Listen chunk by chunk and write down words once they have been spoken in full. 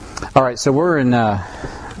All right, so we're in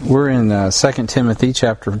 2 Timothy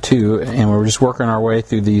chapter 2, and we're just working our way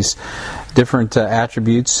through these different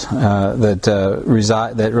attributes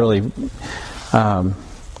that really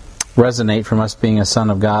resonate from us being a son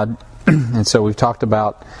of God. And so we've talked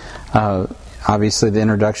about obviously the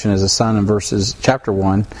introduction as a son in chapter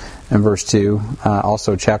 1 and verse 2,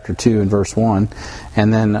 also chapter 2 and verse 1,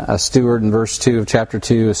 and then a steward in verse 2 of chapter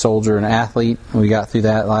 2, a soldier, an athlete. We got through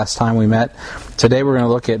that last time we met. Today we're going to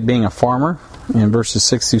look at being a farmer in verses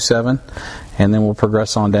 6 through 7, and then we'll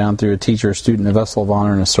progress on down through a teacher, a student, a vessel of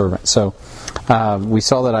honor, and a servant. So we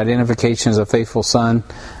saw that identification as a faithful son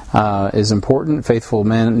is important. Faithful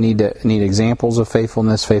men need examples of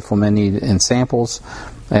faithfulness. Faithful men need ensamples.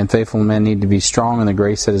 And faithful men need to be strong in the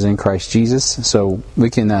grace that is in Christ Jesus. So we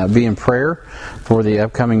can be in prayer for the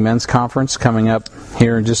upcoming men's conference coming up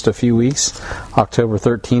here in just a few weeks, October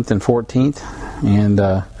 13th and 14th. And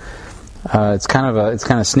it's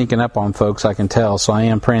kind of sneaking up on folks, I can tell. So I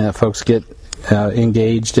am praying that folks get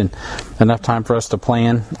engaged and enough time for us to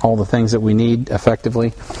plan all the things that we need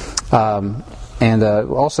effectively. And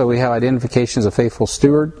also we have identification as a faithful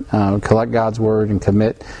steward, collect God's Word and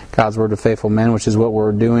commit God's Word to faithful men, which is what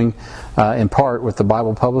we're doing in part with the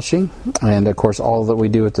Bible publishing. And of course all that we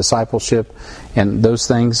do with discipleship and those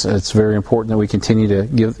things, it's very important that we continue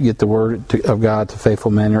to get the Word of God to faithful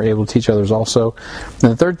men who are able to teach others also.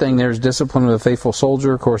 And the third thing there is discipline of a faithful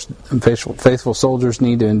soldier. Of course, faithful soldiers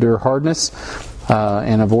need to endure hardness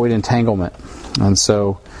and avoid entanglement. And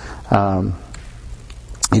so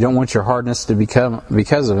you don't want your hardness to become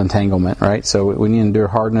because of entanglement, right? So we need to endure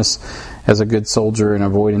hardness as a good soldier and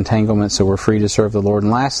avoid entanglement so we're free to serve the Lord.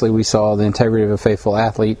 And lastly, we saw the integrity of a faithful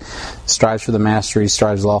athlete, strives for the mastery,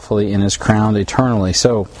 strives lawfully, and is crowned eternally.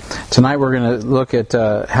 So tonight we're going to look at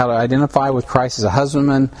how to identify with Christ as a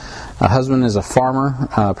husbandman. A husband is a farmer,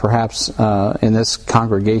 perhaps in this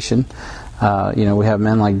congregation. We have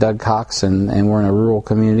men like Doug Cox, and we're in a rural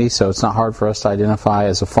community, so it's not hard for us to identify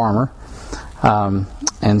as a farmer.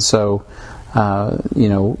 And so,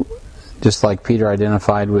 just like Peter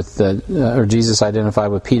identified with or Jesus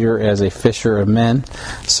identified with Peter as a fisher of men,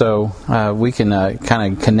 so we can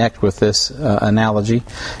kind of connect with this analogy.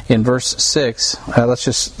 In verse 6, let's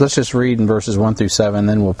just read in verses 1 through 7,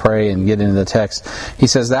 then we'll pray and get into the text. He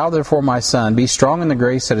says, "Thou therefore, my son, be strong in the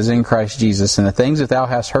grace that is in Christ Jesus, and the things that thou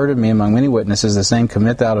hast heard of me among many witnesses, the same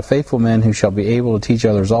commit thou to faithful men who shall be able to teach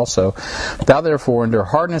others also. Thou therefore endure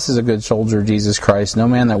hardness as a good soldier of Jesus Christ. No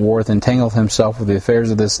man that warreth entangleth himself with the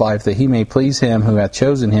affairs of this life, that he may please him who hath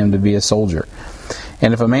chosen him to be a soldier.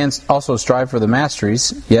 And if a man also strive for the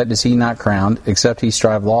masteries, yet is he not crowned, except he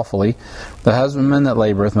strive lawfully. The husbandman that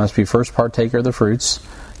laboureth must be first partaker of the fruits.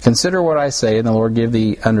 Consider what I say, and the Lord give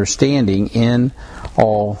thee understanding in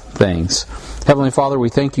all things." Heavenly Father, we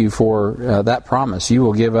thank you for that promise. You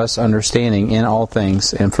will give us understanding in all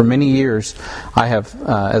things. And for many years, I have,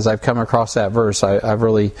 as I've come across that verse, I've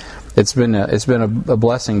really, it's been a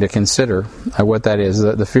blessing to consider what that is.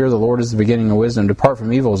 The fear of the Lord is the beginning of wisdom. Depart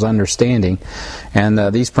from evil is understanding.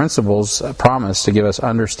 And these principles promise to give us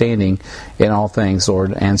understanding in all things,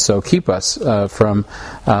 Lord. And so keep us from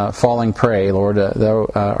falling prey, Lord. Though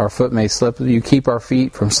our foot may slip, you keep our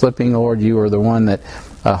feet from slipping, Lord. You are the one that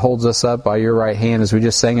holds us up by your right hand, as we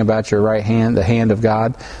just sang about your right hand, the hand of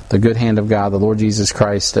God, the good hand of God. The Lord Jesus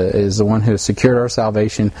Christ is the one who has secured our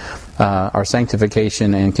salvation, our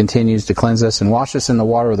sanctification, and continues to cleanse us and wash us in the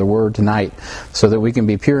water of the Word tonight so that we can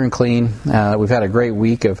be pure and clean. We've had a great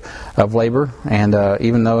week of labor, and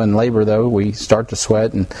even though in labor, though, we start to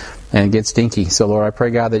sweat and get stinky. So, Lord, I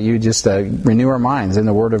pray, God, that you just renew our minds in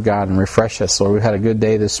the Word of God and refresh us. Lord, we've had a good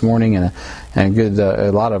day this morning and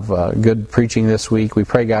a lot of good preaching this week. We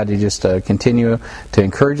pray, God, you just continue to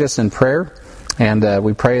encourage us in prayer. And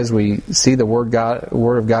we pray as we see the Word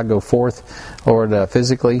of God go forth, Lord,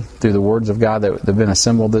 physically through the words of God that have been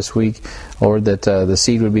assembled this week, Lord, that the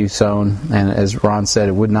seed would be sown, and as Ron said,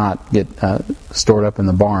 it would not get stored up in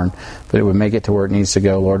the barn, but it would make it to where it needs to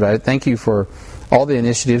go. Lord, I thank you for all the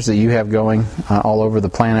initiatives that you have going all over the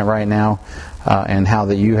planet right now, and how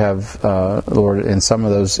that you have, Lord, in some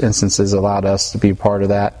of those instances allowed us to be part of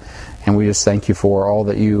that. And we just thank you for all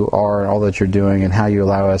that you are and all that you're doing, and how you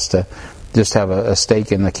allow us to just have a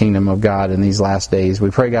stake in the kingdom of God in these last days.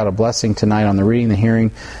 We pray, God, a blessing tonight on the reading, the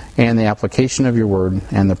hearing, and the application of your word,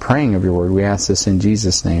 and the praying of your word. We ask this in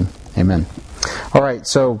Jesus' name. Amen. All right,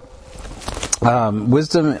 so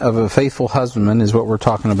Wisdom of a faithful husbandman is what we're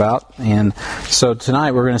talking about. And so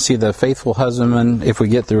tonight we're going to see the faithful husbandman, if we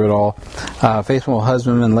get through it all. Faithful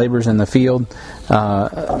husbandman labors in the field,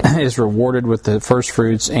 is rewarded with the first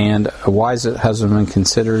fruits, and a wise husbandman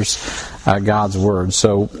considers God's word.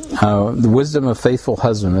 So the wisdom of faithful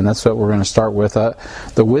husbandman, that's what we're going to start with.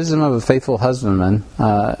 The wisdom of a faithful husbandman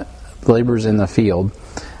labors in the field.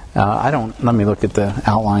 Let me look at the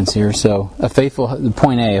outlines here. So,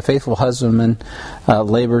 point A, a faithful husbandman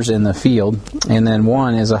labors in the field. And then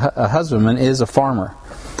one is a husbandman is a farmer.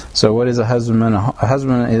 So what is a husbandman? A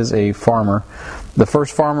husbandman is a farmer. The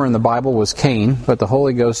first farmer in the Bible was Cain, but the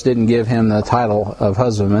Holy Ghost didn't give him the title of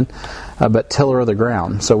husbandman, but tiller of the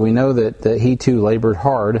ground. So we know that he too labored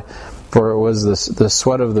hard, for it was the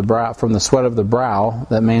sweat of the brow, from the sweat of the brow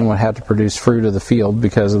that man would have to produce fruit of the field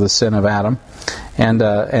because of the sin of Adam. And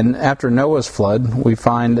after Noah's flood, we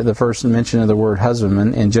find the first mention of the word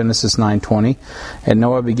husbandman in Genesis 9:20. And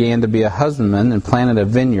Noah began to be a husbandman and planted a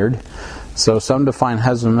vineyard. So some define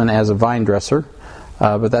husbandman as a vine dresser,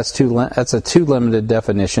 but that's a too limited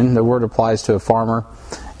definition. The word applies to a farmer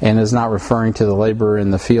and is not referring to the laborer in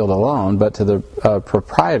the field alone, but to the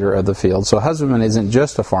proprietor of the field. So a husbandman isn't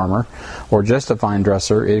just a farmer or just a vine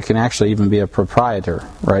dresser. It can actually even be a proprietor,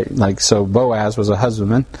 right? Like, so Boaz was a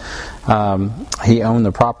husbandman. He owned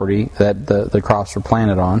the property that the crops were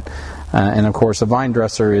planted on. And of course, a vine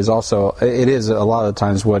dresser is also, it is a lot of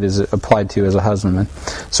times what is applied to as a husbandman.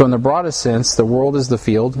 So in the broadest sense, the world is the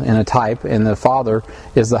field in a type, and the Father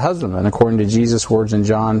is the husbandman, according to Jesus' words in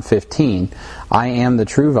John 15. I am the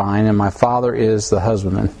true vine, and my Father is the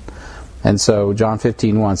husbandman. And so, John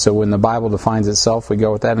 15:1. So when the Bible defines itself, we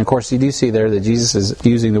go with that. And of course, you do see there that Jesus is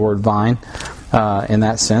using the word vine in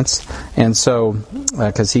that sense. And so,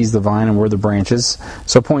 because he's the vine and we're the branches.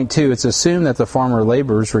 So point 2, it's assumed that the farmer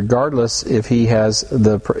labors regardless if he is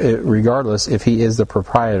the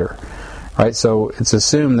proprietor. Right? So it's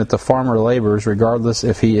assumed that the farmer labors regardless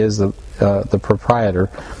if he is the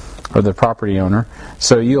proprietor or the property owner.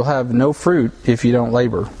 So you'll have no fruit if you don't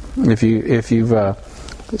labor. If you've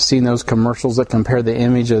seen those commercials that compare the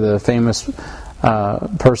image of the famous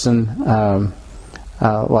person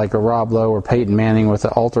like a Rob Lowe or Peyton Manning with the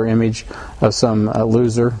altar image of some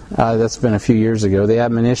loser. That's been a few years ago. The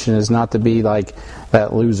admonition is not to be like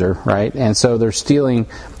that loser, right? And so they're stealing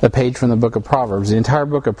a page from the book of Proverbs. The entire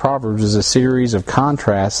book of Proverbs is a series of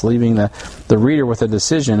contrasts, leaving the reader with a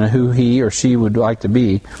decision of who he or she would like to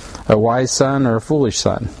be, a wise son or a foolish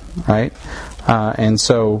son, right? And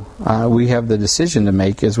so we have the decision to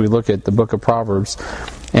make as we look at the book of Proverbs.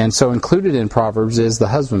 And so included in Proverbs is the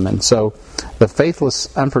husbandman. So the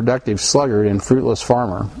faithless, unproductive sluggard and fruitless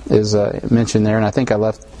farmer is mentioned there, and I think I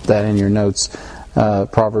left that in your notes.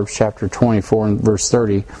 Proverbs chapter 24 and verse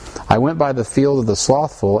 30. I went by the field of the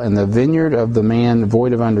slothful and the vineyard of the man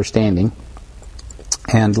void of understanding,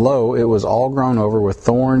 and lo, it was all grown over with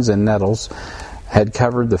thorns and nettles, had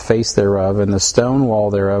covered the face thereof, and the stone wall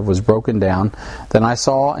thereof was broken down. Then I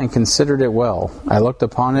saw and considered it well. I looked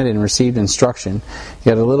upon it and received instruction.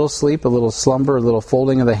 Yet a little sleep, a little slumber, a little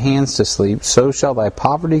folding of the hands to sleep, so shall thy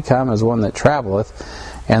poverty come as one that travelleth,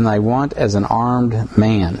 and thy want as an armed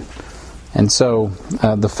man. And so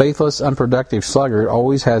the faithless, unproductive sluggard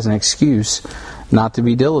always has an excuse not to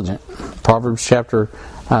be diligent. Proverbs chapter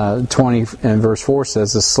 20 and verse 4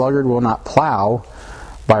 says, the sluggard will not plow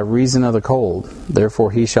by reason of the cold.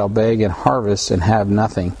 Therefore he shall beg and harvest and have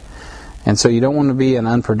nothing. And so you don't want to be an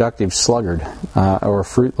unproductive sluggard or a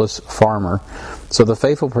fruitless farmer. So the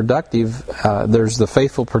faithful productive, there's the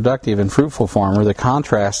faithful productive and fruitful farmer. The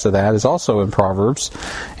contrast to that is also in Proverbs.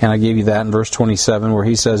 And I gave you that in verse 27 where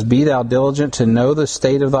he says, be thou diligent to know the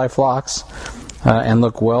state of thy flocks and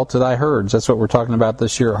look well to thy herds. That's what we're talking about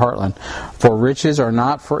this year at Heartland. For riches are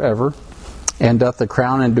not forever, and doth the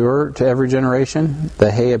crown endure to every generation?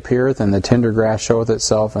 The hay appeareth, and the tender grass showeth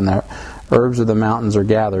itself, and the herbs of the mountains are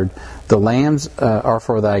gathered. The lambs are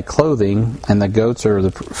for thy clothing, and the goats are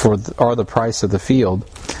the price of the field.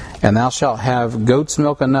 And thou shalt have goat's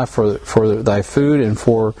milk enough for thy food, and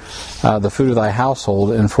for the food of thy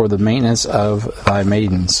household, and for the maintenance of thy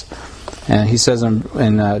maidens. And he says in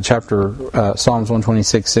chapter Psalms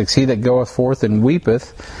 126:6, he that goeth forth and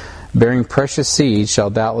weepeth, bearing precious seed, shall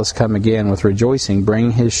doubtless come again with rejoicing,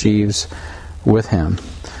 bringing his sheaves with him.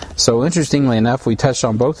 So interestingly enough, we touched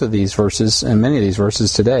on both of these verses and many of these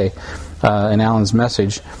verses today in Alan's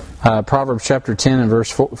message. Proverbs chapter 10 and verse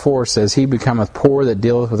 4 says, he becometh poor that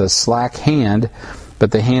dealeth with a slack hand,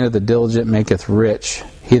 but the hand of the diligent maketh rich.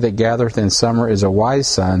 He that gathereth in summer is a wise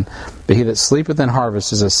son, but he that sleepeth in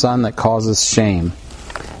harvest is a son that causeth shame.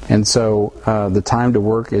 And so the time to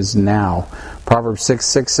work is now. Proverbs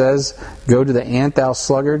 6:6 says, "Go to the ant, thou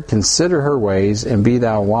sluggard, consider her ways, and be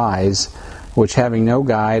thou wise, which having no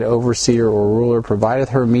guide, overseer, or ruler, provideth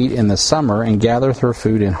her meat in the summer, and gathereth her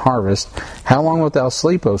food in harvest. How long wilt thou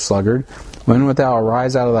sleep, O sluggard? When wilt thou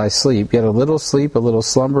arise out of thy sleep? Yet a little sleep, a little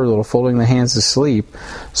slumber, a little folding the hands to sleep.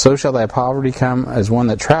 So shall thy poverty come as one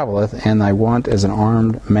that traveleth, and thy want as an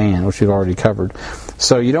armed man," which we've already covered.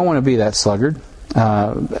 So you don't want to be that sluggard.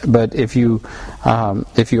 But if you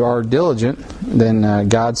are diligent, then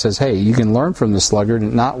God says, "Hey, you can learn from the sluggard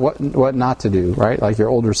and not what not to do." Right, like your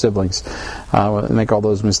older siblings make all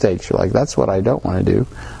those mistakes. You're like, "That's what I don't want to do.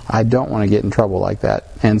 I don't want to get in trouble like that."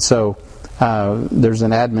 And so there's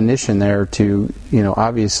an admonition there to,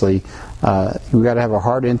 obviously, we've got to have a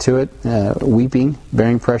heart into it, weeping,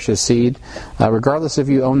 bearing precious seed. Regardless if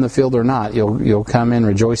you own the field or not, you'll come in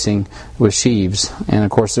rejoicing with sheaves. And of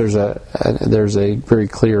course, there's a very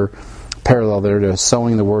clear parallel there to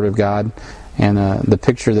sowing the Word of God. And the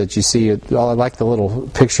picture that you see, I like the little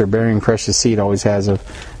picture bearing precious seed always has of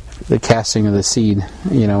the casting of the seed,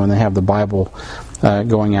 when they have the Bible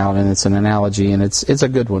going out, and it's an analogy, and it's a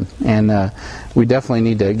good one. And we definitely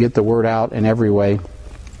need to get the Word out in every way,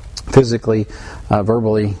 physically,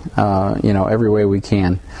 verbally, every way we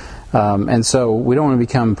can. And so we don't want to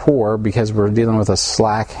become poor because we're dealing with a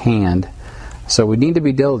slack hand. So we need to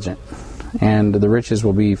be diligent, and the riches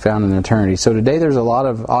will be found in eternity. So today there's a lot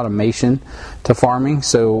of automation to farming,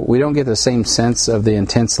 so we don't get the same sense of the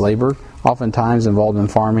intense labor oftentimes involved in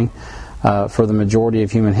farming for the majority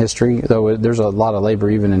of human history, though there's a lot of labor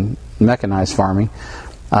even in mechanized farming.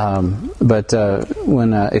 But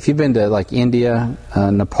if you've been to like India,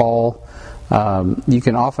 Nepal, you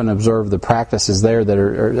can often observe the practices there that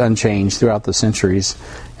are unchanged throughout the centuries.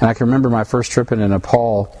 And I can remember my first trip into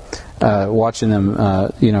Nepal, watching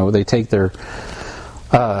them. They take their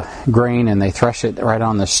grain and they thresh it right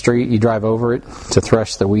on the street. You drive over it to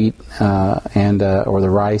thresh the wheat or the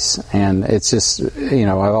rice, and it's just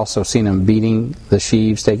I've also seen them beating the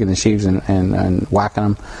sheaves, taking the sheaves and whacking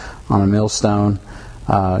them on a millstone,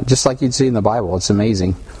 just like you'd see in the Bible. It's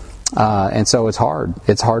amazing. And so it's hard.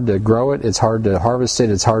 It's hard to grow it. It's hard to harvest it.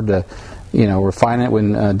 It's hard to, refine it.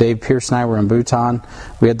 When Dave Pierce and I were in Bhutan,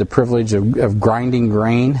 we had the privilege of grinding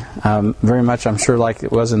grain, very much, I'm sure, like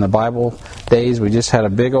it was in the Bible days. We just had a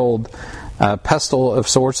big old pestle of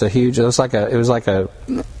sorts,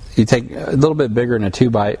 you take a little bit bigger than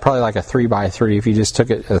probably like a 3x3. If you just took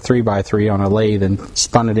it a 3x3 on a lathe and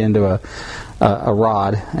spun it into a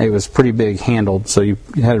rod, it was pretty big handled, so you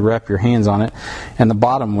had to wrap your hands on it. And the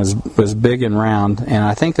bottom was big and round, and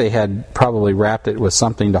I think they had probably wrapped it with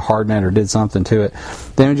something to harden it or did something to it.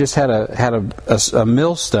 Then we just had a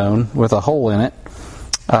millstone with a hole in it.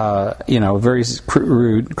 Very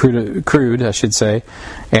crude, I should say,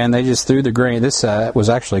 and they just threw the grain. This was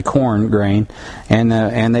actually corn grain, and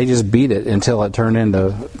they just beat it until it turned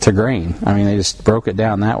into grain. I mean, they just broke it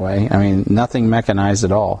down that way. I mean, nothing mechanized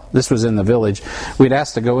at all. This was in the village. We'd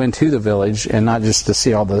asked to go into the village and not just to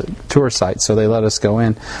see all the tour sites, so they let us go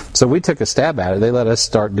in. So we took a stab at it. They let us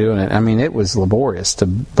start doing it. I mean, it was laborious to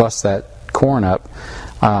bust that corn up.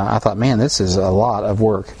 I thought, man, this is a lot of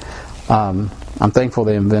work. I'm thankful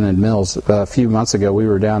they invented mills. A few months ago, we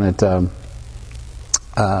were down at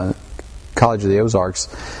College of the Ozarks,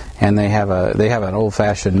 and they have an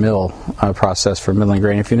old-fashioned mill process for milling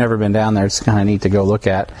grain. If you've never been down there, it's kind of neat to go look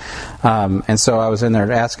at. And so I was in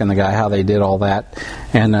there asking the guy how they did all that.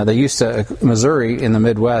 And they used to, Missouri in the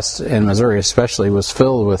Midwest, and Missouri especially, was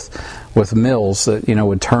filled with mills that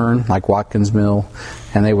would turn, like Watkins Mill,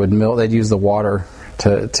 and they'd use the water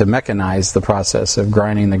to mechanize the process of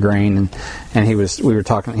grinding the grain, and he was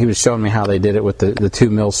showing me how they did it with the two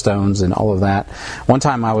millstones and all of that. One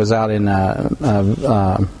time I was out in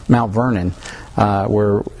Mount Vernon,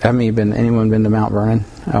 where anyone been to Mount Vernon?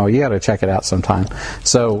 Oh, you got to check it out sometime.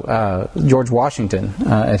 So George Washington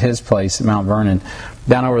at his place, Mount Vernon,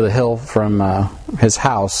 down over the hill from his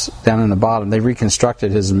house, down in the bottom, they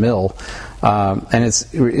reconstructed his mill, and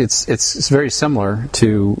it's very similar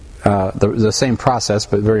to the same process,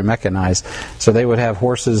 but very mechanized. So they would have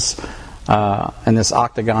horses in this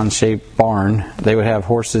octagon-shaped barn. They would have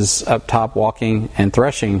horses up top walking and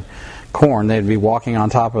threshing corn. They'd be walking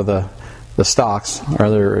on top of the stalks,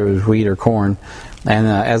 whether it was wheat or corn. And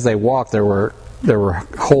as they walked, there were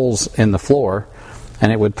holes in the floor,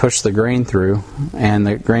 and it would push the grain through, and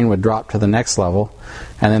the grain would drop to the next level,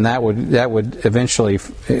 and then that would eventually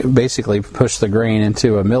basically push the grain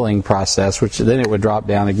into a milling process, which then it would drop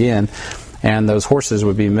down again, and those horses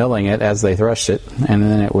would be milling it as they threshed it, and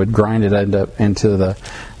then it would grind it into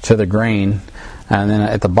the grain and then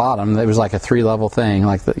at the bottom it was like a 3-level thing,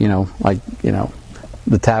 like the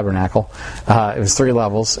tabernacle. It was 3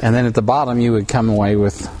 levels, and then at the bottom you would come away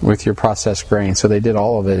with your processed grain. So they did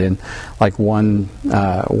all of it in like one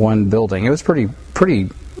building. It was pretty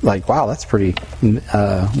like, wow, that's pretty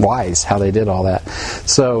wise how they did all that.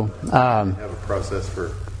 So have a process for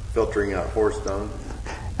filtering out horse dung.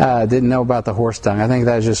 Didn't know about the horse dung. I think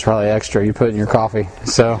that's just probably extra you put in your coffee.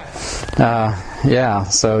 So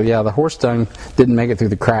the horse dung didn't make it through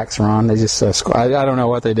the cracks, Ron. They just I don't know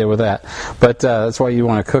what they did with that, but that's why you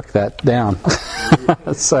want to cook that down.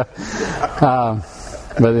 So,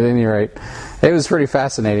 but at any rate, it was pretty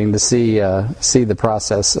fascinating to see the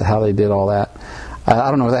process, how they did all that. I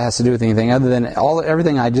don't know if that has to do with anything other than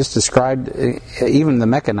everything I just described. Even the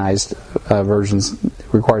mechanized versions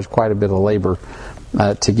requires quite a bit of labor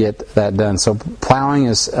to get that done. So plowing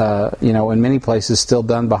is, in many places still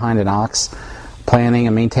done behind an ox. Planting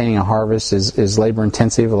and maintaining a harvest is labor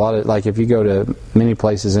intensive. A lot of, like if you go to many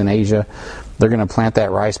places in Asia, they're going to plant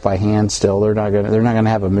that rice by hand still. They're not going to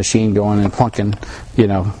have a machine going and plunking.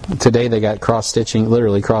 Today they got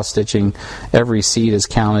literally cross stitching. Every seed is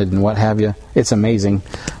counted and what have you. It's amazing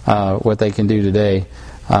what they can do today.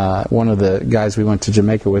 One of the guys we went to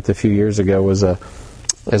Jamaica with a few years ago was an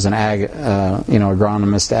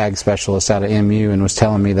agronomist, ag specialist out of MU, and was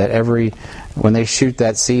telling me that when they shoot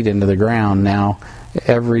that seed into the ground now,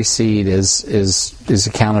 every seed is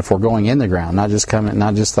accounted for going in the ground, not just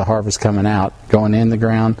the harvest coming out, going in the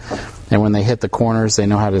ground. And when they hit the corners, they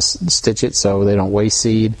know how to stitch it so they don't waste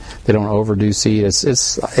seed, they don't overdo seed.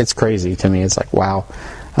 It's crazy to me. It's like, wow.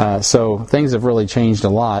 So things have really changed a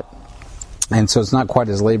lot. And so it's not quite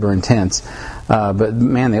as labor intense, but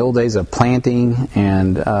man, the old days of planting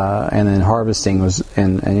and then harvesting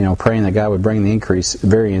and praying that God would bring the increase,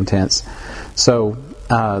 very intense. So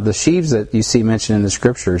the sheaves that you see mentioned in the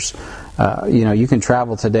scriptures, you can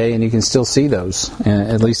travel today and you can still see those.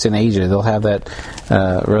 At least in Asia, they'll have that,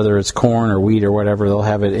 whether it's corn or wheat or whatever, they'll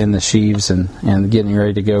have it in the sheaves and getting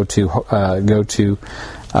ready to go to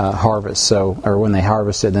harvest. So, or when they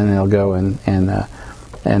harvest it, then they'll go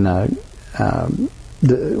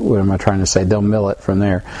what am I trying to say? They'll mill it from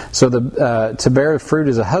there. So to bear fruit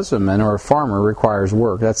as a husbandman or a farmer requires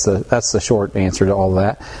work. That's the short answer to all of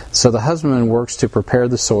that. So the husbandman works to prepare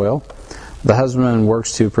the soil. The husbandman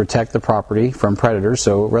works to protect the property from predators.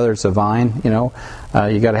 So whether it's a vine, you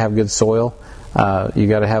got to have good soil. You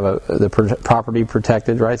got to have the property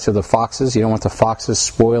protected, right? So the foxes, you don't want the foxes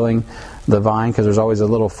spoiling the vine, because there's always a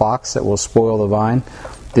little fox that will spoil the vine.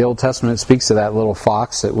 The Old Testament speaks of that little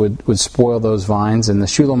fox that would spoil those vines, and the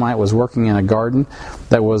Shulamite was working in a garden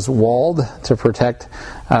that was walled to protect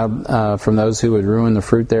from those who would ruin the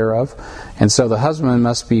fruit thereof. And so the husbandman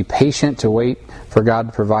must be patient to wait for God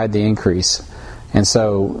to provide the increase. And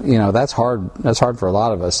so, that's hard. That's hard for a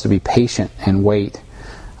lot of us, to be patient and wait.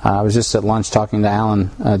 I was just at lunch talking to Alan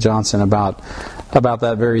Johnson about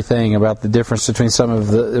that very thing, about the difference between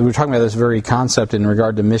we're talking about this very concept in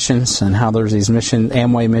regard to missions and how there's these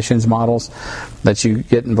Amway missions models that you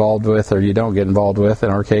get involved with or you don't get involved with in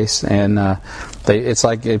our case. And it's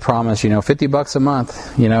like they promise, $50 a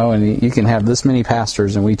month, and you can have this many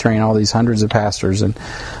pastors, and we train all these hundreds of pastors. And,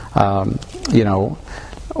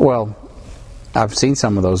 I've seen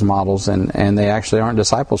some of those models, and they actually aren't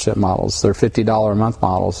discipleship models. They're $50 a month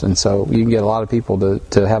models. And so you can get a lot of people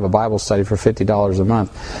to have a Bible study for $50 a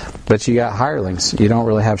month. But you got hirelings. You don't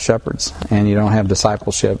really have shepherds, and you don't have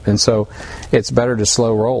discipleship. And so it's better to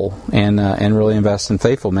slow roll and really invest in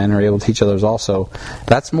faithful men who are able to teach others also.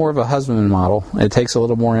 That's more of a husbandman model. It takes a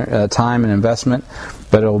little more time and investment,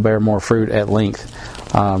 but it will bear more fruit at length.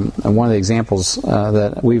 And one of the examples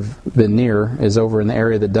that we've been near is over in the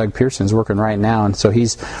area that Doug Pearson's working right now, and so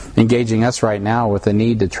he's engaging us right now with the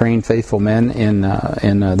need to train faithful men in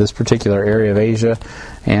this particular area of Asia.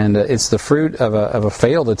 And it's the fruit of a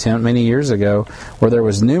failed attempt many years ago, where there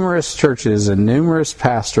was numerous churches and numerous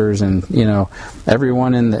pastors, and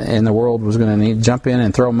everyone in the world was going to jump in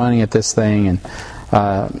and throw money at this thing. And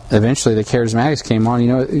eventually the Charismatics came on. You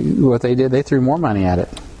know what they did? They threw more money at it.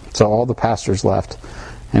 So all the pastors left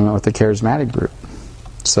and went with the charismatic group.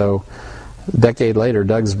 So a decade later,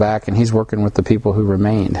 Doug's back, and he's working with the people who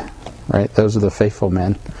remained. Right? Those are the faithful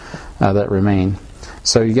men that remain.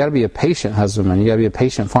 So you got to be a patient husbandman. You got to be a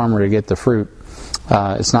patient farmer to get the fruit.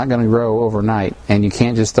 It's not going to grow overnight, and you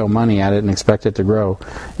can't just throw money at it and expect it to grow.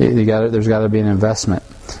 There's got to be an investment.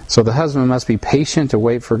 So the husband must be patient to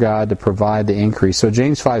wait for God to provide the increase. So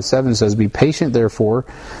James 5:7 says, "Be patient, therefore,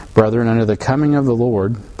 brethren, unto the coming of the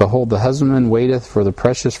Lord. Behold, the husbandman waiteth for the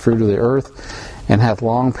precious fruit of the earth, and hath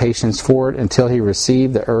long patience for it, until he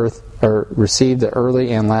receive the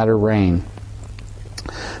early and latter rain."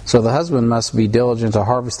 So the husband must be diligent to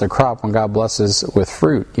harvest the crop when God blesses with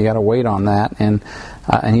fruit. You got to wait on that, and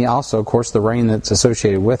he also, of course, the rain that's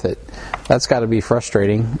associated with it. That's got to be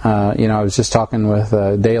frustrating. I was just talking with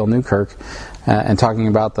Dale Newkirk and talking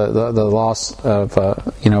about the loss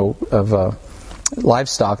of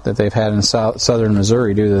livestock that they've had in southern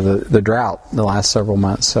Missouri due to the drought the last several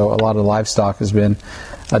months. So a lot of livestock has been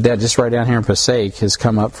dead. Just right down here in Passaic has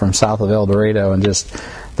come up from south of El Dorado, and just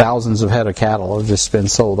thousands of head of cattle have just been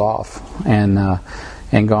sold off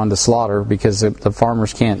and gone to slaughter because the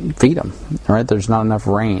farmers can't feed them. Right? There's not enough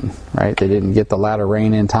rain. Right? They didn't get the latter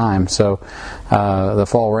rain in time, so the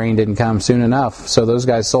fall rain didn't come soon enough. So those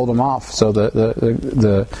guys sold them off. So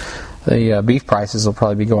the beef prices will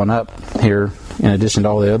probably be going up here, in addition to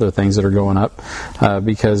all the other things that are going up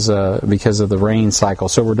because of the rain cycle.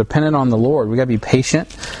 So we're dependent on the Lord. We got to be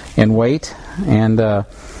patient and wait, and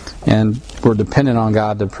we're dependent on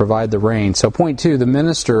God to provide the rain. So point 2, the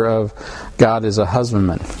minister of God is a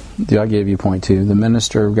husbandman. I gave you point 2. The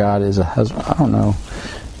minister of God is a husband. I don't know.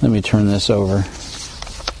 Let me turn this over.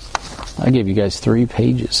 I gave you guys 3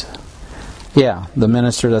 pages. Yeah, the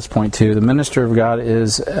minister, that's point 2. The minister of God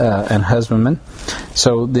is an husbandman.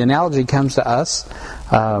 So the analogy comes to us.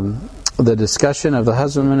 The discussion of the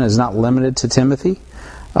husbandman is not limited to Timothy.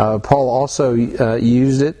 Paul also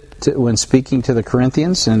used it when speaking to the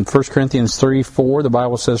Corinthians. In 1 Corinthians 3:4, the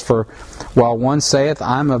Bible says, "For while one saith,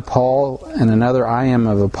 I am of Paul, and another, I am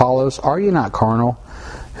of Apollos, are ye not carnal?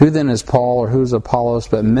 Who then is Paul, or who is Apollos,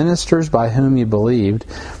 but ministers by whom ye believed,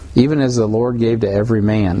 even as the Lord gave to every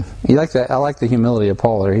man." I like the humility of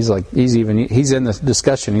Paul there. He's in this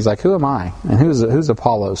discussion. He's like, who am I? And who's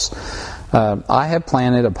Apollos? I have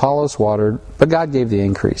planted, Apollos watered, but God gave the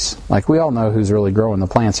increase. Like, we all know who's really growing the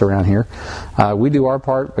plants around here. We do our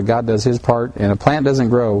part, but God does His part. And a plant doesn't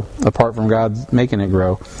grow apart from God making it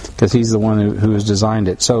grow, because He's the one who has designed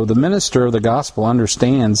it. So the minister of the gospel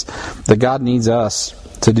understands that God needs us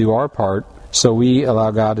to do our part, so we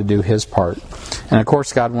allow God to do His part. And of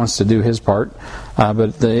course God wants to do His part,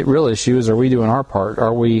 but the real issue is, are we doing our part?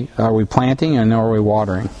 Are we planting, and are we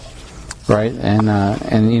watering? Right?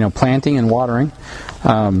 And planting and watering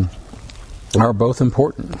are both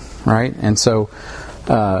important, right? And so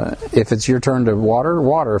if it's your turn to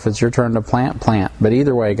water. If it's your turn to plant. But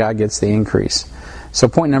either way, God gets the increase. So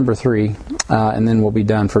point number 3, and then we'll be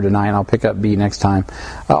done for tonight. I'll pick up B next time.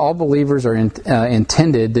 All believers are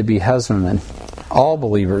intended to be husbandmen. All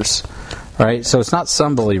believers, right? So it's not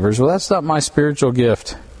some believers. Well, that's not my spiritual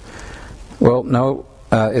gift. Well, no,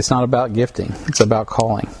 it's not about gifting. It's about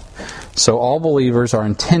calling. So all believers are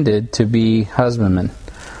intended to be husbandmen.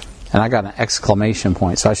 And I got an exclamation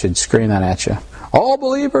point, so I should scream that at you. All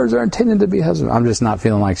believers are intended to be husbands. I'm just not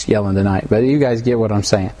feeling like yelling tonight, but you guys get what I'm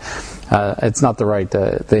saying. It's not the right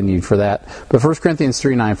venue for that. But 1 Corinthians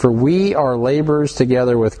 3:9, "For we are laborers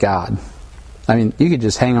together with God." I mean, you could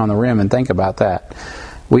just hang on the rim and think about that.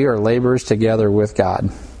 We are laborers together with God.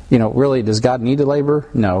 Really, does God need to labor?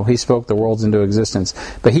 No, He spoke the worlds into existence.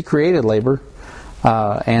 But He created labor,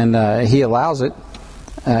 and He allows it.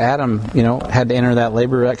 Adam, had to enter that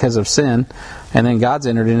labor because of sin, and then God's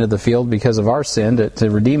entered into the field because of our sin to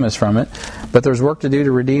redeem us from it. But there's work to do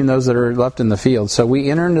to redeem those that are left in the field. So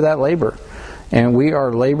we enter into that labor, and we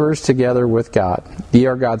are laborers together with God. Ye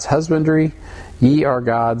are God's husbandry, ye are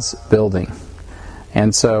God's building.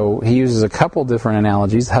 And so he uses a couple different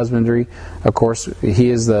analogies. Husbandry, of course,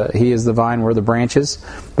 he is the vine, we're the branches.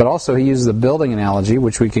 But also he uses the building analogy,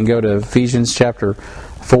 which we can go to Ephesians chapter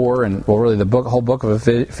 4, and really the whole book of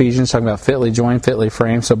Ephesians, talking about fitly joined, fitly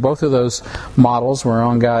framed. So both of those models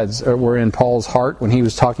were in Paul's heart when he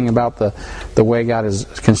was talking about the way God has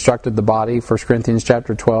constructed the body. 1 Corinthians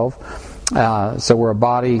chapter 12. So we're a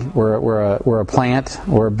body, we're a plant,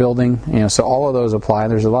 we're a building. So all of those apply.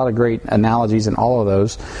 There's a lot of great analogies in all of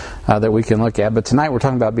those that we can look at. But tonight we're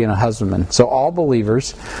talking about being a husbandman. So all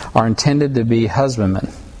believers are intended to be husbandmen.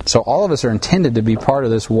 So all of us are intended to be part of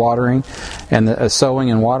this watering and the sowing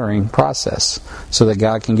and watering process, so that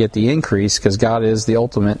God can get the increase, because God is the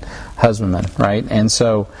ultimate husbandman, right? And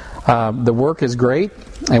so the work is great,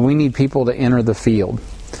 and we need people to enter the field.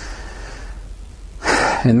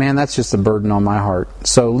 And man, that's just a burden on my heart.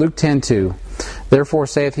 So Luke 10:2, "Therefore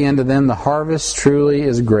saith he unto them, the harvest truly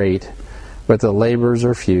is great, but the laborers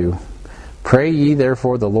are few. Pray ye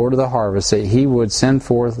therefore the Lord of the harvest, that He would send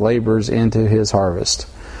forth laborers into His harvest."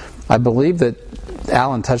 I believe that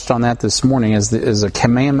Alan touched on that this morning as a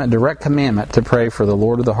commandment, direct commandment, to pray for the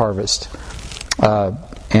Lord of the harvest.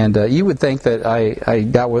 And you would think that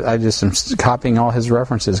I just am copying all his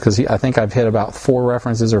references, because I think I've hit about 4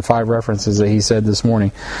 references or 5 references that he said this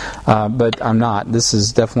morning. But I'm not. This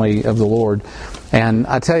is definitely of the Lord. And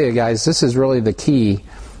I tell you guys, this is really the key.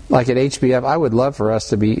 Like at HBF, I would love for us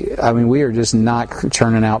to be, we are just not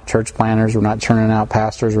churning out church planners. We're not churning out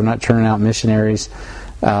pastors. We're not churning out missionaries.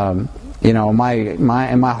 My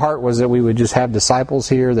heart was that we would just have disciples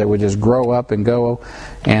here that would just grow up and go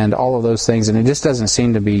and all of those things. And it just doesn't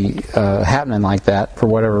seem to be happening like that for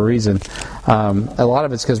whatever reason. A lot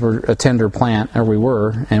of it's because we're a tender plant, or we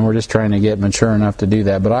were, and we're just trying to get mature enough to do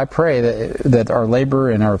that. But I pray that our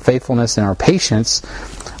labor and our faithfulness and our patience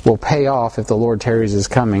will pay off if the Lord tarries His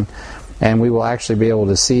coming, and we will actually be able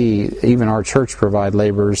to see even our church provide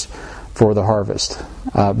laborers for the harvest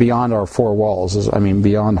beyond our 4 walls.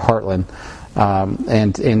 Beyond Heartland,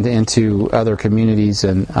 and into other communities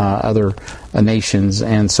and other nations,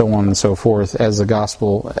 and so on and so forth, as the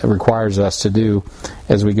gospel requires us to do,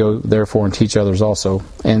 as we go therefore and teach others also,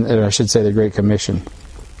 and I should say the Great Commission.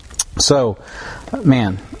 So,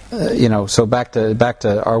 so back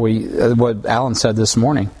to are we? What Alan said this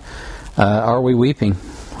morning? Are we weeping,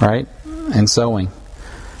 right, and sowing?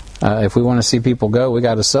 If we want to see people go, we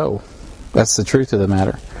got to sow. That's the truth of the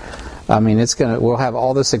matter. We'll have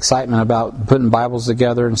all this excitement about putting Bibles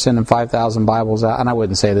together and sending 5,000 Bibles out. And I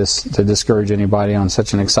wouldn't say this to discourage anybody on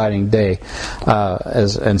such an exciting day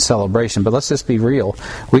and celebration. But let's just be real.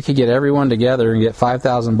 We could get everyone together and get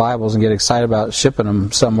 5,000 Bibles and get excited about shipping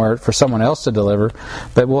them somewhere for someone else to deliver.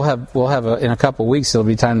 But we'll have in a couple of weeks, it'll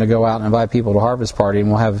be time to go out and invite people to Harvest Party, and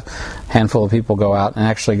we'll have a handful of people go out and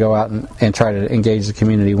actually go out and try to engage the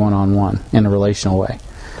community one-on-one in a relational way.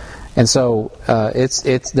 And so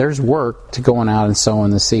there's work to going out and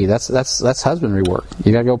sowing the seed. That's husbandry work.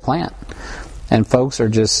 You got to go plant. And folks are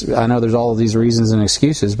just, I know there's all of these reasons and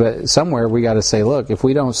excuses, but somewhere we got to say, look, if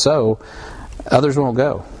we don't sow, others won't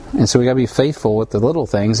go. And so we got to be faithful with the little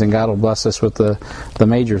things, and God will bless us with the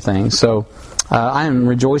major things. So I am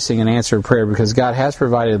rejoicing in answered prayer, because God has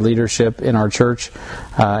provided leadership in our church,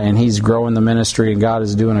 and He's growing the ministry, and God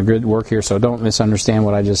is doing a good work here. So don't misunderstand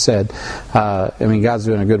what I just said. God's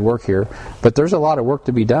doing a good work here, but there's a lot of work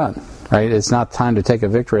to be done. Right? It's not time to take a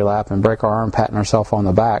victory lap and break our arm patting ourselves on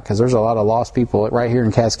the back, because there's a lot of lost people right here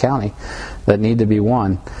in Cass County that need to be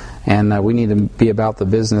won, and we need to be about the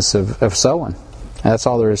business of sowing. That's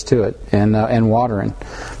all there is to it, and watering.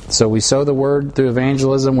 So we sow the word through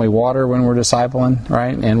evangelism. We water when we're discipling,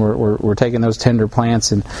 right? And we're taking those tender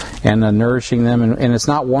plants and nourishing them. And it's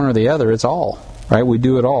not one or the other; it's all, right? We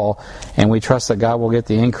do it all, and we trust that God will get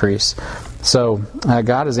the increase. So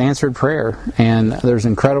God has answered prayer, and there's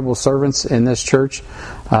incredible servants in this church,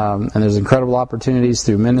 and there's incredible opportunities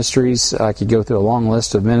through ministries. I could go through a long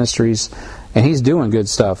list of ministries. And He's doing good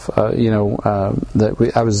stuff. I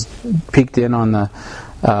was peeked in on the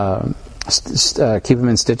Keep 'Em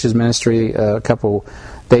in Stitches ministry a couple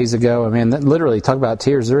days ago. Literally, talk about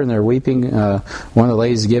tears. They're in there weeping. One of the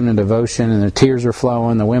ladies is giving a devotion, and the tears are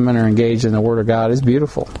flowing. The women are engaged in the Word of God. It's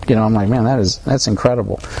beautiful. I'm like, man, that's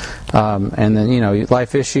incredible. And then,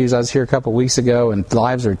 life issues. I was here a couple weeks ago, and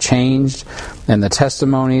lives are changed, and the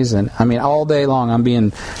testimonies. And all day long, I'm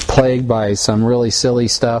being plagued by some really silly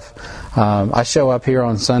stuff. I show up here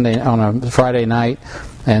on a Friday night,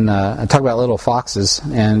 and I talk about little foxes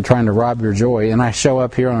and trying to rob your joy. And I show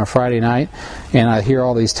up here on a Friday night, and I hear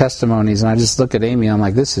all these testimonies, and I just look at Amy, and I'm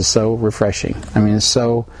like, this is so refreshing. It's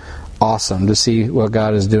so awesome to see what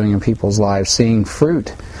God is doing in people's lives, seeing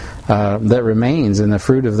fruit that remains, and the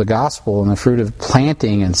fruit of the gospel, and the fruit of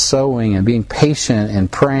planting and sowing and being patient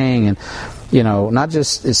and praying. And not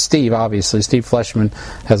just Steve, obviously. Steve Fleshman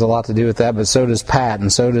has a lot to do with that, but so does Pat,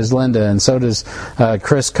 and so does Linda, and so does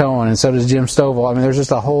Chris Cohen, and so does Jim Stovall. There's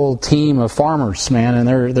just a whole team of farmers, man, and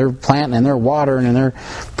they're planting, and they're watering, and they're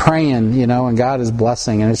praying, and God is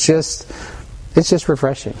blessing, and it's just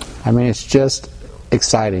refreshing. It's just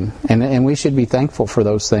exciting, and we should be thankful for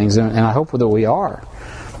those things, and I hope that we are.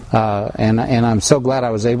 And I'm so glad I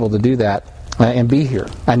was able to do that and be here.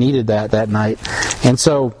 I needed that night. And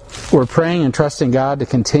so we're praying and trusting God to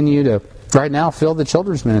continue to, right now, fill the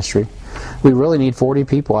children's ministry. We really need 40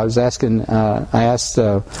 people. I asked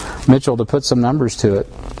Mitchell to put some numbers to it.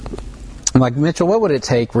 I'm like, Mitchell, what would it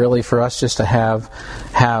take really for us just to have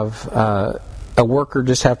a worker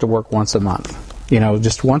just have to work once a month?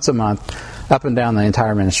 Just once a month, up and down the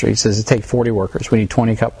entire ministry. He says it takes 40 workers. We need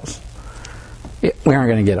 20 couples. We aren't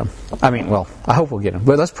going to get them. I hope we'll get them.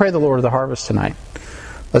 But let's pray the Lord of the harvest tonight.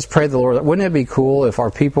 Let's pray the Lord. Wouldn't it be cool if our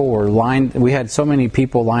people were lined? We had so many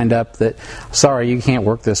people lined up that, sorry, you can't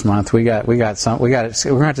work this month. We're going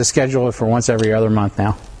to have to schedule it for once every other month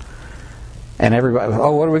now. And everybody,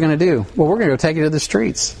 oh, what are we going to do? Well, we're going to go take it to the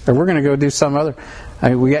streets, or we're going to go do some other. I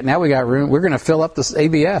mean, we got room. We're going to fill up this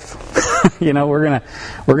ABF.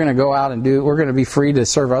 We're going to go out and do. We're going to be free to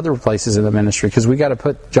serve other places in the ministry because we got to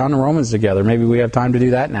put John and Romans together. Maybe we have time to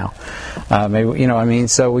do that now.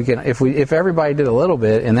 So we can if everybody did a little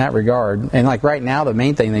bit in that regard. And like right now, the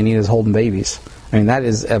main thing they need is holding babies. I mean, that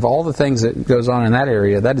is, of all the things that goes on in that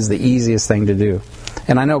area, that is the easiest thing to do.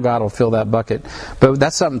 And I know God will fill that bucket. But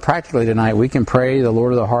that's something practically tonight. We can pray the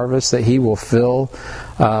Lord of the harvest that He will fill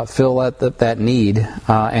that need.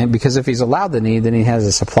 And because if He's allowed the need, then He has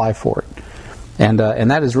a supply for it. And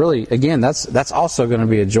that is really, again, that's also going to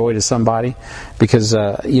be a joy to somebody because,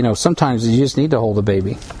 sometimes you just need to hold a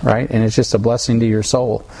baby, right? And it's just a blessing to your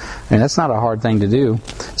soul. And that's not a hard thing to do.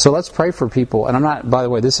 So let's pray for people. And I'm not, by the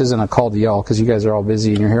way, this isn't a call to y'all because you guys are all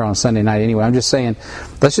busy and you're here on Sunday night anyway. I'm just saying,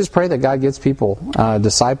 let's just pray that God gets people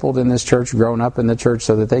discipled in this church, grown up in the church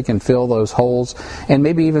so that they can fill those holes. And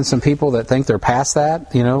maybe even some people that think they're past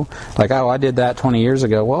that, like, oh, I did that 20 years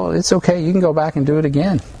ago. Well, it's okay. You can go back and do it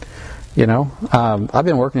again. I've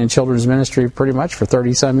been working in children's ministry pretty much for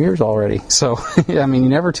 30-some years already. So, I mean,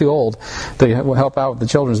 you're never too old to help out with the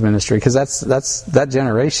children's ministry because that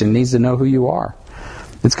generation needs to know who you are.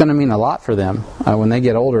 It's going to mean a lot for them when they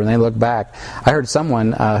get older and they look back. I heard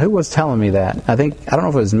someone who was telling me that. I don't know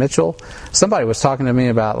if it was Mitchell. Somebody was talking to me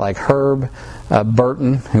about like Herb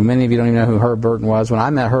Burton, who many of you don't even know who Herb Burton was. When I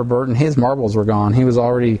met Herb Burton, his marbles were gone. He was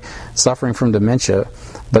already suffering from dementia.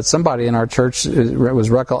 But somebody in our church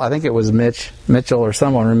I think it was Mitchell or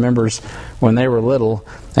someone remembers when they were little,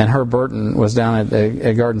 and Herb Burton was down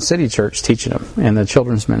at Garden City Church teaching them in the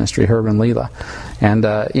children's ministry, Herb and Leela. And,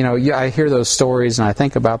 I hear those stories and I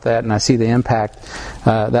think about that and I see the impact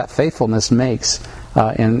that faithfulness makes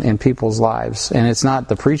in people's lives. And it's not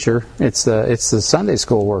the preacher, it's the Sunday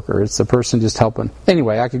school worker, it's the person just helping.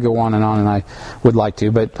 Anyway, I could go on and I would like to,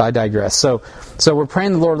 but I digress. So we're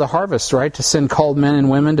praying the Lord of the harvest, right, to send called men and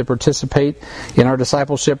women to participate in our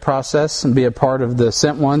discipleship process and be a part of the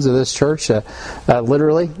sent ones of this church.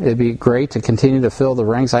 Literally, it'd be great to continue to fill the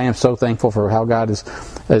ranks. I am so thankful for how God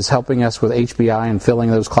is helping us with HBI and filling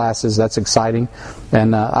those classes. That's exciting.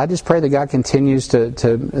 And I just pray that God continues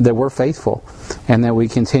that we're faithful and that we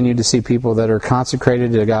continue to see people that are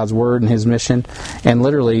consecrated to God's Word and His mission and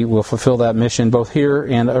literally will fulfill that mission both here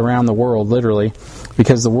and around the world, literally,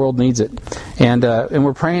 because the world needs it. And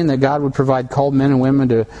we're praying that God would provide called men and women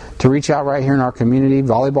to reach out right here in our community.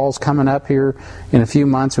 Volleyball's coming up here in a few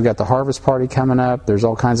months. We've got the Harvest Party coming up. There's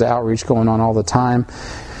all kinds of outreach going on all the time.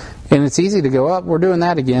 And it's easy to go up. We're doing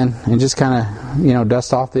that again and just kind of,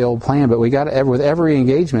 dust off the old plan. But we got to, with every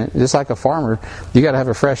engagement, just like a farmer, you got to have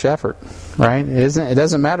a fresh effort, right? It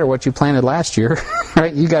doesn't matter what you planted last year,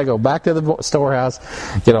 right? You got to go back to the storehouse,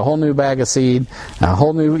 get a whole new bag of seed,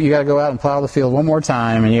 you got to go out and plow the field one more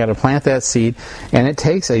time, and you got to plant that seed. And it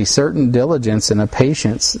takes a certain diligence and a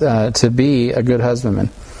patience to be a good husbandman.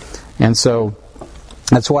 And so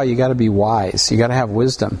that's why you got to be wise. You got to have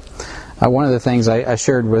wisdom. One of the things I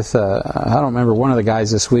shared with, I don't remember, one of the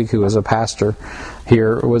guys this week who was a pastor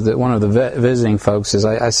here, was that one of the visiting folks, is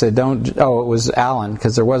I said, it was Alan,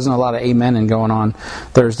 because there wasn't a lot of amening going on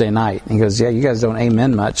Thursday night. He goes, yeah, you guys don't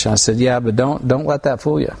amen much. I said, yeah, but don't let that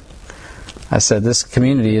fool you. I said, this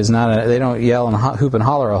community is they don't yell and hoop and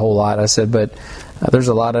holler a whole lot. I said, but there's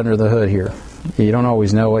a lot under the hood here. You don't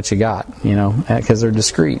always know what you got, because they're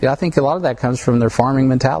discreet. I think a lot of that comes from their farming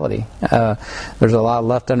mentality. There's a lot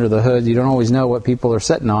left under the hood. You don't always know what people are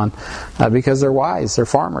sitting on because they're wise. They're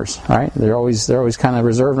farmers, right? They're always kind of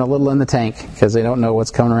reserving a little in the tank because they don't know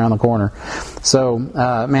what's coming around the corner. So,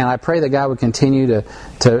 I pray that God would continue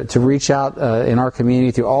to reach out in our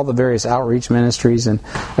community through all the various outreach ministries. And,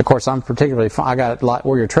 of course, I'm particularly, I got a lot,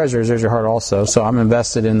 where your treasure is, there's your heart also. So I'm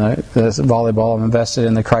invested in the volleyball. I'm invested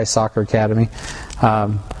in the Christ Soccer Academy.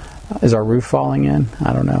 Is our roof falling in?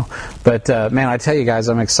 I don't know. But, I tell you guys,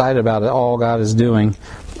 I'm excited about it, all God is doing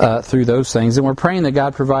through those things. And we're praying that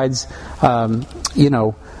God provides, a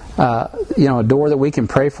door that we can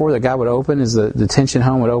pray for, that God would open, is the detention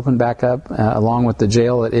home would open back up, along with the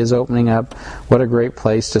jail that is opening up. What a great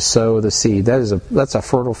place to sow the seed. That's a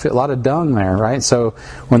fertile field. A lot of dung there, right? So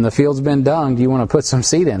when the field's been dunged, you want to put some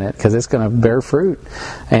seed in it because it's going to bear fruit.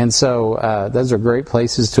 And so those are great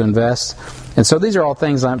places to invest. And so these are all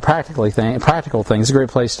things, practical things. A great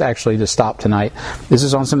place to stop tonight. This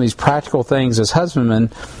is on some of these practical things as husbandmen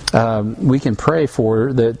we can pray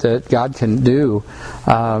for that God can do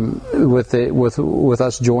with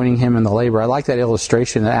us joining Him in the labor. I like that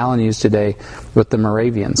illustration that Alan used today with the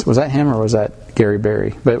Moravians. Was that him or was that Gary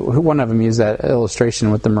Berry? But one of them used that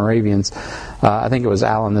illustration with the Moravians. I think it was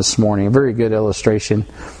Alan this morning. A very good illustration.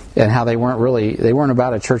 and how they weren't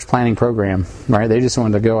about a church planting program, right? They just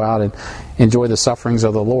wanted to go out and enjoy the sufferings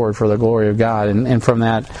of the Lord for the glory of God, and from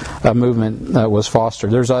that movement was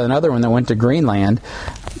fostered. There's another one that went to Greenland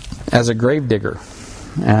as a grave digger.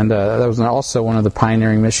 And that was also one of the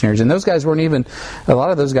pioneering missionaries. And those guys a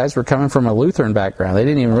lot of those guys were coming from a Lutheran background. They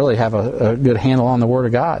didn't even really have a good handle on the Word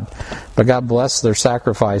of God. But God blessed their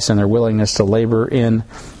sacrifice and their willingness to labor in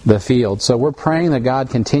the field. So we're praying that God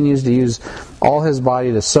continues to use all His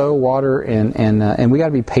body to sow, water, and we got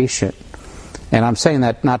to be patient. And I'm saying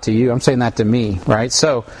that not to you, I'm saying that to me, right?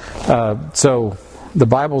 So the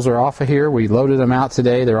Bibles are off of here. We loaded them out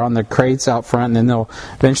today. They're on the crates out front, and then they'll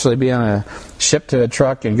eventually be on a ship to a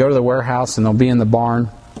truck and go to the warehouse, and they'll be in the barn.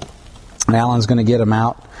 And Alan's going to get them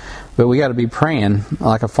out. But we got to be praying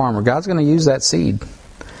like a farmer. God's going to use that seed,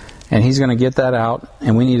 and He's going to get that out.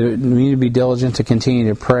 And we need to be diligent to continue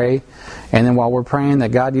to pray. And then while we're praying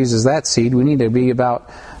that God uses that seed, we need to be about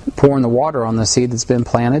pouring the water on the seed that's been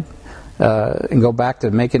planted. And go back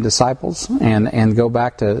to making disciples, and go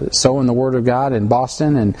back to sowing the Word of God in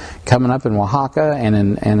Boston, and coming up in Oaxaca,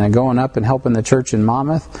 and going up and helping the church in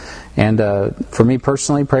Monmouth. And for me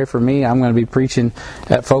personally, pray for me. I'm going to be preaching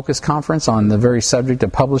at Focus Conference on the very subject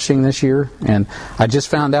of publishing this year. And I just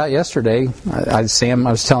found out yesterday, I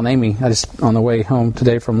was telling Amy, on the way home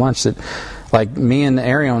today from lunch, that like me and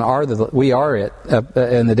Arion we are it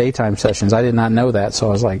in the daytime sessions. I did not know that, so I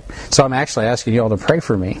was like, so I'm actually asking you all to pray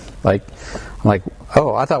for me. I'm like,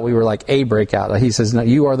 oh, I thought we were like a breakout. He says, no,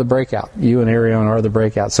 you are the breakout. You and Arion are the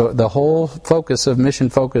breakout. So the whole focus of Mission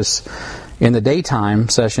Focus in the daytime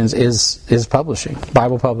sessions is publishing,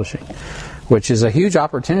 Bible publishing, which is a huge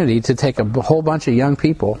opportunity to take a whole bunch of young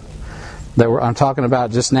people that I'm talking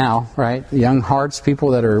about just now, right? Young hearts,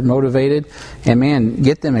 people that are motivated, and man,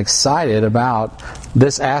 get them excited about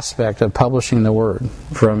this aspect of publishing the Word.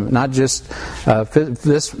 From not just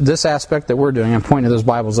this aspect that we're doing. I'm pointing to those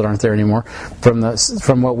Bibles that aren't there anymore.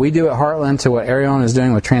 From what we do at Heartland to what Arion is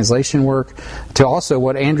doing with translation work, to also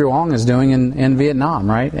what Andrew Ong is doing in Vietnam,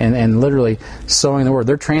 right? And literally sowing the Word.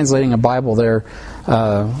 They're translating a Bible there.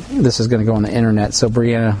 This is going to go on the internet, so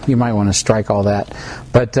Brianna, you might want to strike all that.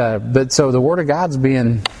 But so the Word of God's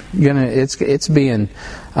being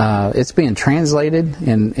translated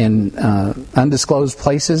in undisclosed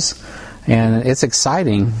places, and it's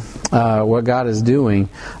exciting what God is doing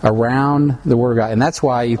around the Word of God. And that's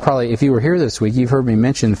why if you were here this week, you've heard me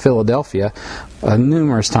mention Philadelphia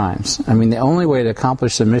numerous times. I mean, the only way to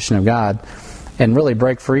accomplish the mission of God and really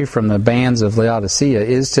break free from the bands of Laodicea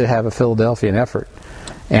is to have a Philadelphian effort.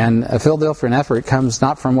 And a Philadelphian effort comes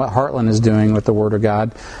not from what Heartland is doing with the Word of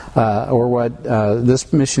God, or what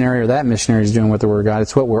this missionary or that missionary is doing with the Word of God.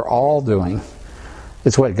 It's what we're all doing.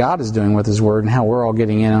 It's what God is doing with His Word, and how we're all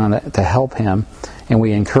getting in on it to help Him. And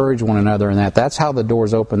we encourage one another in that. That's how the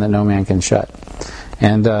doors open that no man can shut.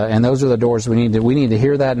 And those are the doors we need to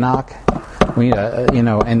hear that knock. We need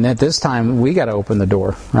to, and at this time we got to open the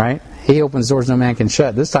door, right? He opens doors no man can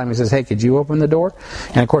shut. This time He says, hey, could you open the door?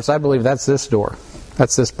 And of course I believe that's this door.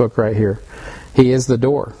 That's this book right here. He is the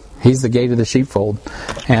door. He's the gate of the sheepfold.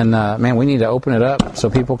 And man, we need to open it up so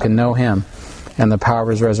people can know Him and the power of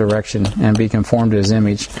His resurrection and be conformed to His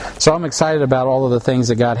image. So I'm excited about all of the things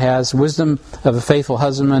that God has. Wisdom of a faithful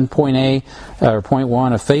husbandman, point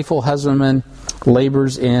 1, a faithful husbandman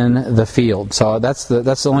labors in the field. So that's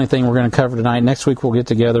the only thing we're going to cover tonight. Next week we'll get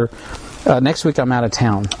together. Next week I'm out of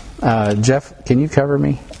town. Jeff, can you cover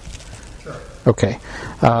me? Sure. Okay.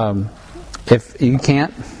 If you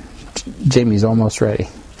can't, Jamie's almost ready.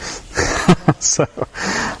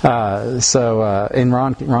 And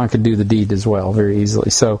Ron could do the deed as well very easily.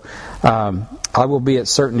 So I will be at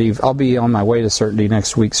Certainty. I'll be on my way to Certainty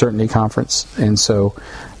next week, Certainty Conference, and so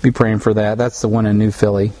be praying for that. That's the one in New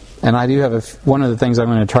Philly. And I do have one of the things I'm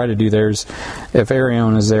going to try to do there is, if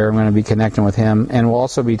Arion is there, I'm going to be connecting with him. And we'll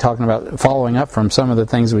also be talking about following up from some of the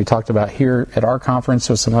things we talked about here at our conference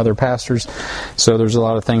with some other pastors. So there's a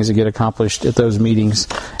lot of things that get accomplished at those meetings.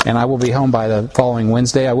 And I will be home by the following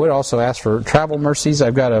Wednesday. I would also ask for travel mercies.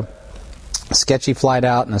 I've got a sketchy flight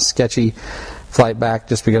out and a sketchy flight back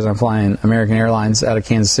just because I'm flying American Airlines out of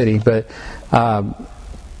Kansas City. But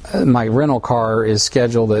my rental car is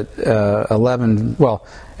scheduled at 11. Well,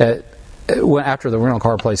 after the rental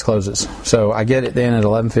car place closes. So I get it then at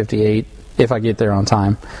 11:58 if I get there on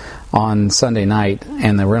time on Sunday night,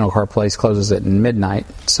 and the rental car place closes at midnight.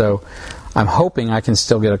 So I'm hoping I can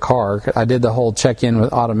still get a car. I did the whole check-in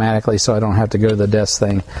with automatically, so I don't have to go to the desk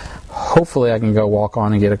thing. Hopefully I can go walk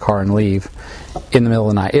on and get a car and leave in the middle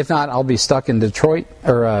of the night. If not, I'll be stuck in Detroit,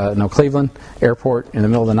 or Cleveland Airport in the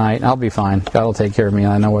middle of the night. I'll be fine. God will take care of me,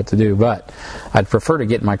 and I know what to do. But I'd prefer to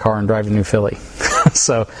get in my car and drive to New Philly.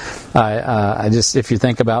 So I just, if you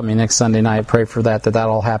think about me next Sunday night, pray for that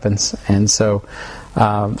all happens. And so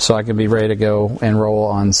I can be ready to go and roll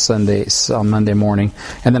on Monday morning.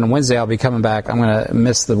 And then on Wednesday I'll be coming back. I'm going to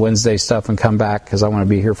miss the Wednesday stuff and come back because I want to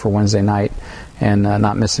be here for Wednesday night and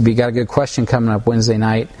not miss it. We got a good question coming up Wednesday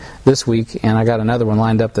night this week, and I got another one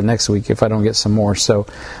lined up the next week if I don't get some more. So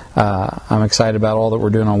I'm excited about all that we're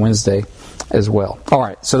doing on Wednesday as well. All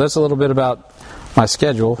right, so that's a little bit about my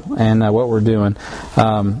schedule and what we're doing.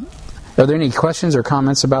 Are there any questions or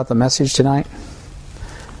comments about the message tonight?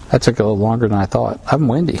 That took a little longer than I thought. I'm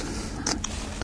windy.